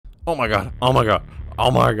Oh my god. Oh my god.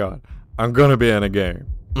 Oh my god. I'm gonna be in a game.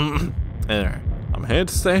 Anyway, I'm here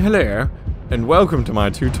to say hello and welcome to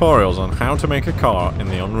my tutorials on how to make a car in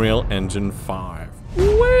the Unreal Engine 5.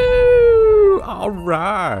 Woo!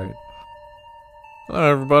 Alright.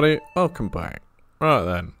 Hello everybody, welcome back. Right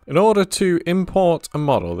then, in order to import a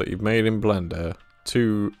model that you've made in Blender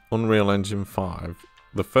to Unreal Engine 5,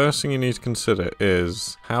 the first thing you need to consider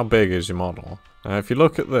is how big is your model. Now if you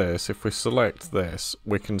look at this, if we select this,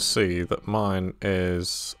 we can see that mine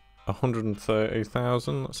is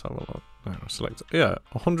 130,000. Let's have a look. No, select it. Yeah,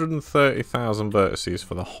 130,000 vertices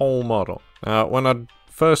for the whole model. Now when I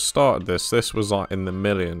first started this was like in the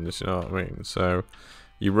millions, you know what I mean? So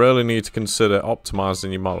you really need to consider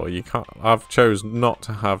optimizing your model. You can't. I've chosen not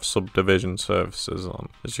to have subdivision surfaces on,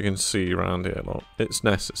 as you can see around here. Look, it's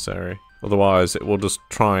necessary. Otherwise, it will just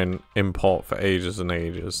try and import for ages and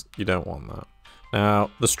ages. You don't want that.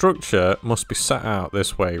 Now, the structure must be set out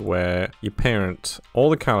this way, where you parent all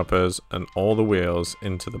the calipers and all the wheels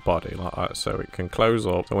into the body like that, so it can close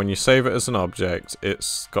up. So when you save it as an object,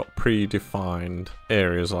 it's got predefined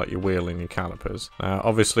areas like your wheel and your calipers. Now,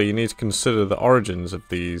 obviously, you need to consider the origins of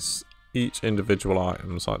each individual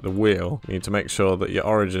items, like the wheel. You need to make sure that your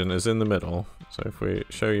origin is in the middle. So if we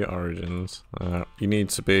show your origins, you need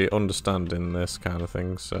to be understanding this kind of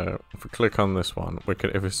thing. So if we click on this one,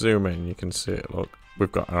 if we zoom in, you can see it. Look,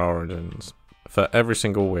 we've got our origins for every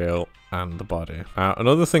single wheel and the body. Now,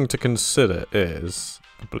 another thing to consider is,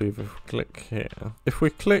 I believe if we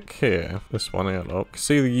click here, this one here, look,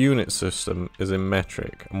 see the unit system is in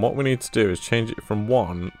metric, and what we need to do is change it from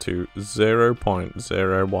 1 to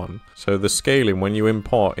 0.01. So the scaling when you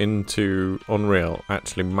import into Unreal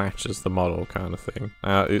actually matches the model kind of thing.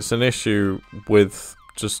 Now it's an issue with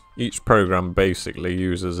just each program basically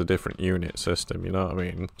uses a different unit system, you know what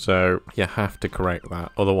I mean? So you have to correct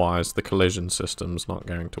that, otherwise the collision system's not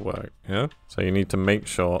going to work, yeah? So you need to make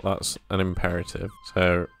sure that's an imperative.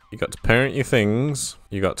 So you got to parent your things,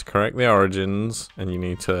 you got to correct the origins, and you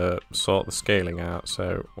need to sort the scaling out.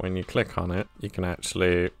 So when you click on it, you can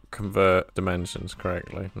actually convert dimensions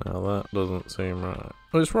correctly. Now that doesn't seem right.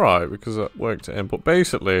 Well, it's right because I worked it in, but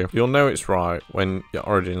basically you'll know it's right when your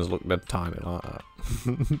origins look dead tiny like that.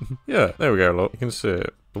 Yeah, there we go, look, you can see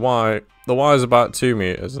it. The Y is about 2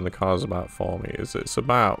 meters and the car's about 4 meters. It's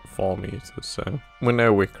about 4 meters, so we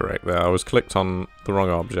know we're correct there. I was clicked on the wrong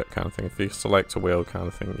object kind of thing. If you select a wheel kind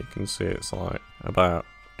of thing, you can see it's like about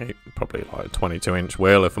probably like a 22-inch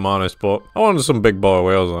wheel if I'm honest, but I wanted some big boy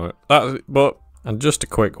wheels on it. And just a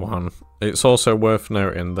quick one, it's also worth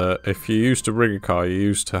noting that if you used to rig a car, you're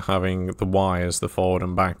used to having the Y as the forward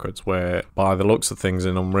and backwards, where by the looks of things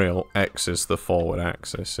in Unreal, X is the forward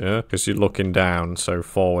axis, yeah? Because you're looking down, so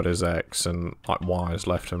forward is X and like Y is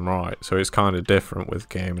left and right. So it's kind of different with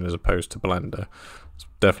gaming as opposed to Blender. It's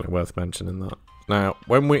definitely worth mentioning that. Now,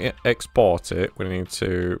 when we export it, we need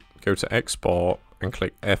to go to export and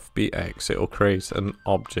click FBX. It'll create an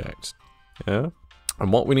object, yeah?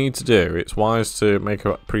 And what we need to do, it's wise to make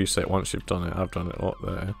a preset once you've done it. I've done it up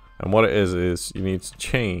there. And what it is you need to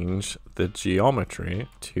change the geometry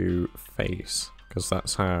to face, because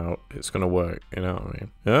that's how it's going to work, you know what I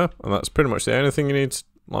mean? Yeah, and that's pretty much the only thing you need to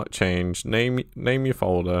like change. Name your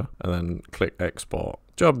folder and then click export.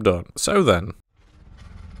 Job done. So then,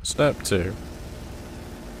 step 2.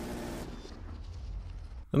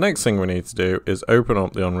 The next thing we need to do is open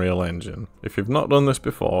up the Unreal Engine. If you've not done this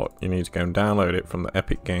before, you need to go and download it from the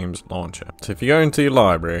Epic Games launcher. So if you go into your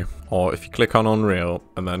library, or if you click on Unreal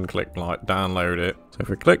and then click like download it. So if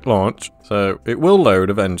we click launch, so it will load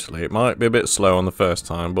eventually. It might be a bit slow on the first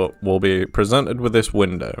time, but we'll be presented with this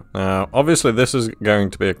window. Now, obviously this is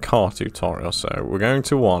going to be a car tutorial, so we're going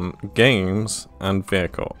to want games and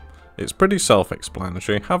vehicle. It's pretty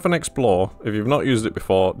self-explanatory. Have an explore. If you've not used it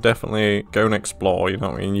before, definitely go and explore, you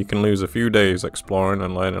know what I mean? You can lose a few days exploring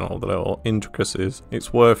and learning all the little intricacies.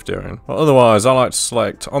 It's worth doing. But otherwise, I like to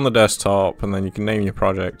select on the desktop, and then you can name your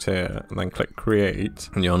project here, and then click create,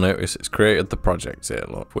 and you'll notice it's created the project here.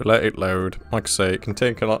 Look, if we let it load, like I say, it can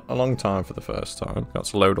take a long time for the first time. Got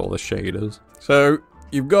to load all the shaders. So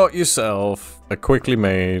you've got yourself a quickly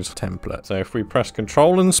made template. So if we press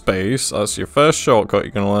Control and Space, that's your first shortcut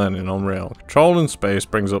you're going to learn in Unreal. Control and Space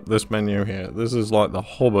brings up this menu here. This is like the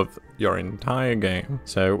hub of your entire game.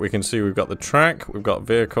 So we can see we've got the track, we've got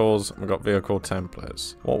vehicles, we've got vehicle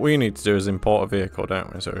templates. What we need to do is import a vehicle,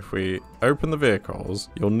 don't we? So if we open the vehicles,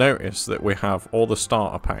 you'll notice that we have all the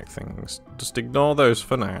starter pack things. Just ignore those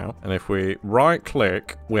for now. And if we right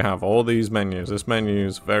click, we have all these menus. This menu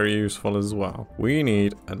is very useful as well. We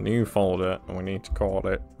need a new folder, and we need to call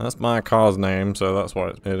it. That's my car's name, so that's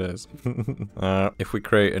what it is. If we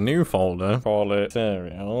create a new folder, call it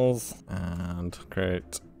materials, and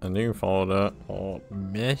create a new folder for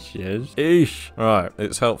meshes. Eesh. Right,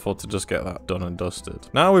 it's helpful to just get that done and dusted.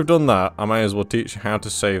 Now we've done that, I may as well teach you how to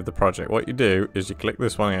save the project. What you do is you click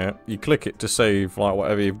this one here, you click it to save like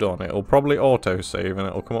whatever you've done. It'll probably auto save and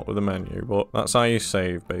it'll come up with a menu, but that's how you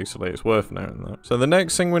save basically. It's worth knowing that. So the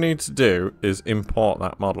next thing we need to do is import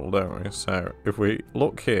that model, don't we? So if we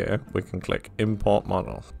look here, we can click import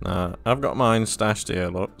model. Now I've got mine stashed here,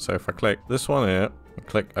 look. So if I click this one here,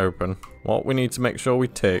 click open. What we need to make sure we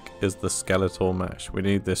tick is the skeletal mesh. We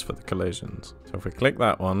need this for the collisions. So if we click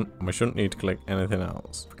that one, we shouldn't need to click anything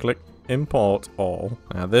else. Click import all.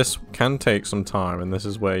 Now this can take some time, and this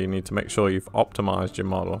is where you need to make sure you've optimized your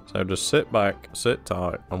model. So just sit back, sit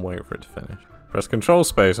tight, and wait for it to finish. Press Control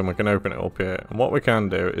Space and we can open it up here. And what we can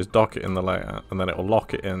do is dock it in the layout and then it will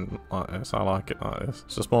lock it in like this. I like it like this.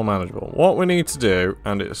 It's just more manageable. What we need to do,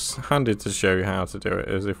 and it's handy to show you how to do it,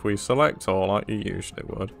 is if we select all like you usually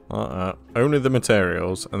would, like that, only the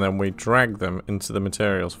materials, and then we drag them into the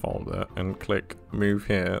materials folder and click move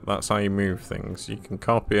here. That's how you move things. You can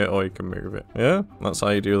copy it or you can move it. Yeah, that's how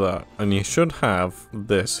you do that. And you should have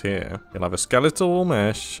this here. You'll have a skeletal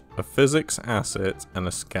mesh, a physics asset, and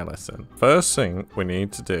a skeleton. First thing we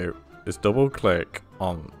need to do is double click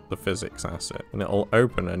on the physics asset and it'll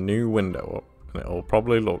open a new window up, and it'll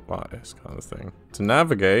probably look like this kind of thing. To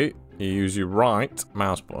navigate, you use your right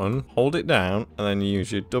mouse button, hold it down, and then you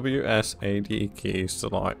use your WSAD keys to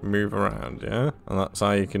like move around, yeah? And that's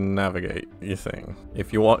how you can navigate your thing.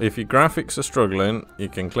 If your graphics are struggling, you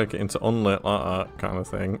can click it into unlit like that kind of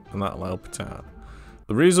thing, and that'll help it out.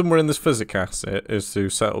 The reason we're in this physics asset is to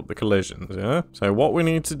set up the collisions, yeah? So what we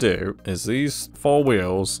need to do is these 4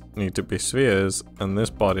 wheels need to be spheres, and this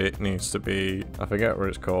body needs to be, I forget what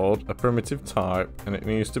it's called, a primitive type, and it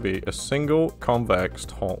needs to be a single convex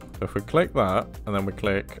hull. If we click that, and then we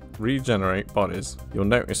click regenerate bodies, you'll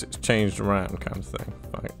notice it's changed around kind of thing.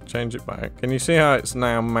 Like, change it back. Can you see how it's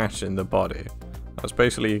now matching the body? That's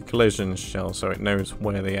basically a collision shell, so it knows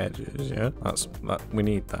where the edge is, yeah? We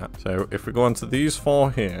need that. So if we go onto these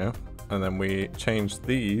 4 here, and then we change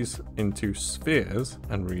these into spheres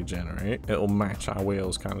and regenerate, it'll match our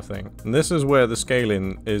wheels kind of thing. And this is where the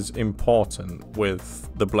scaling is important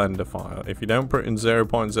with the Blender file. If you don't put it in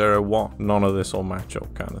 0.01, none of this will match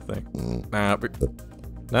up kind of thing.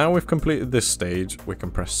 Now we've completed this stage, we can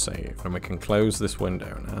press save and we can close this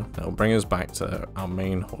window now. It'll bring us back to our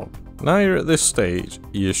main hub. Now you're at this stage,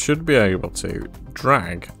 you should be able to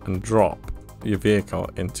drag and drop your vehicle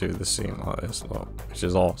into the scene like this, look, which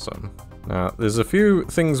is awesome. Now there's a few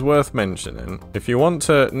things worth mentioning. If you want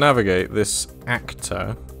to navigate this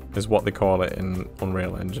actor, is what they call it in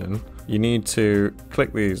Unreal Engine, you need to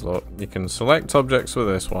click these, look. You can select objects with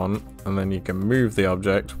this one, and then you can move the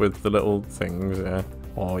object with the little things, yeah.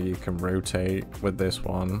 Or you can rotate with this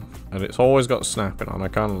one, and it's always got snapping on. I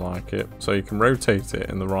kind of like it, so you can rotate it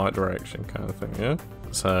in the right direction kind of thing, yeah?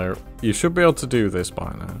 So you should be able to do this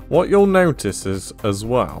by now. What you'll notice is as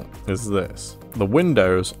well is this. The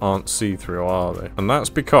windows aren't see-through, are they? And that's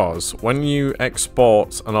because when you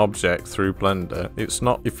export an object through Blender, it's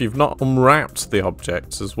not, if you've not unwrapped the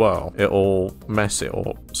objects as well, it'll mess it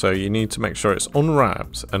up. So you need to make sure it's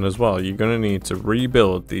unwrapped, and as well, you're going to need to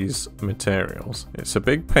rebuild these materials. It's a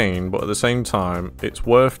big pain, but at the same time, it's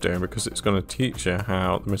worth doing because it's going to teach you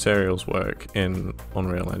how the materials work in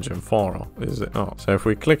Unreal Engine 4, is it not? So if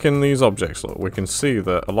we click in these objects, look, we can see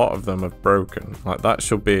that a lot of them have broken. Like that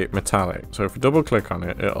should be metallic. So if we double click on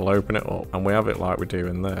it, it'll open it up, and we have it like we do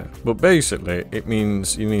in there. But basically, it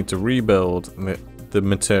means you need to rebuild the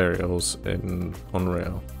materials in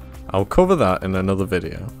Unreal. I'll cover that in another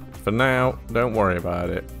video. For now, don't worry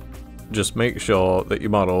about it. Just make sure that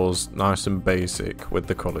your model's nice and basic with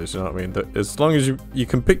the colors, you know what I mean? That as long as you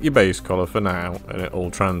can pick your base color for now, and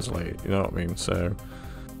it'll translate, you know what I mean? So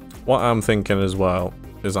what I'm thinking as well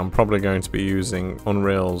is I'm probably going to be using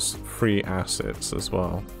Unreal's free assets as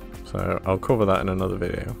well. So I'll cover that in another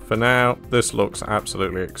video. For now, this looks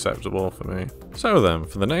absolutely acceptable for me. So then,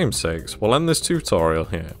 for the namesakes, we'll end this tutorial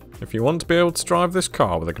here. If you want to be able to drive this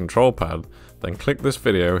car with a control pad, then click this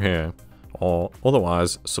video here. Or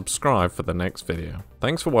otherwise, subscribe for the next video.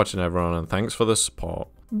 Thanks for watching everyone, and thanks for the support.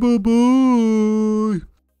 Bye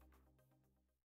bye!